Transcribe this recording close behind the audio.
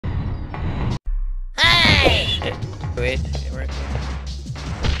evacuate.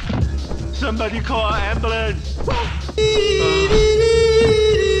 Somebody call an ambulance.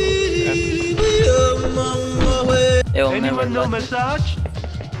 Anyone know massage?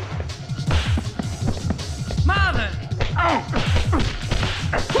 Mother!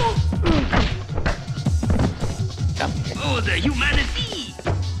 Oh, the humanity!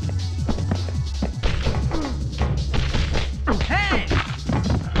 Hey!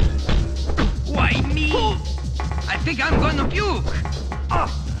 Why me? I think I'm gonna puke.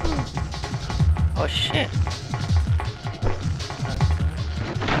 Oh shit.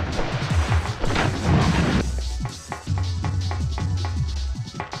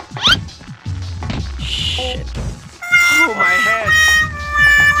 Shit. Oh, my head.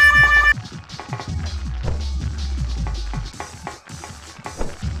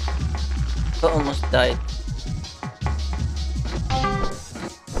 I almost died.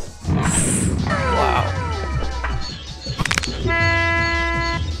 Wow.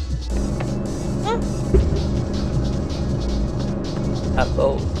 A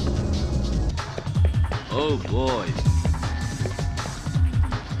bow. Oh boy.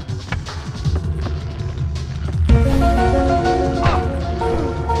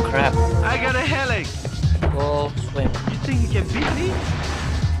 Crap. I got a headache. Go swim. You think you can beat me?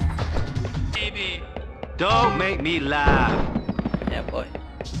 Baby. Don't make me laugh. Yeah, boy.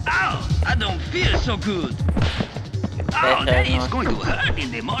 Ow! I don't feel so good. Oh, Better that is not. going to hurt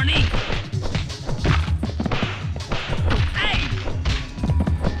in the morning. Hey!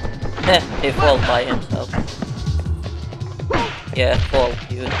 He fall by himself. Yeah, fall,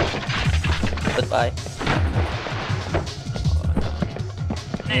 you. Goodbye.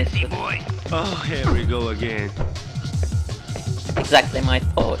 Nancy boy. Oh, here we go again. Exactly my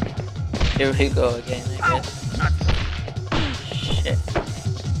fault. Here we go again, I Ow! guess. Nuts. Shit.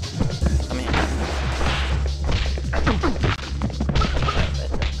 Come here. I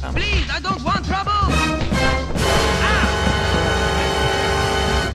better come. Please, I don't want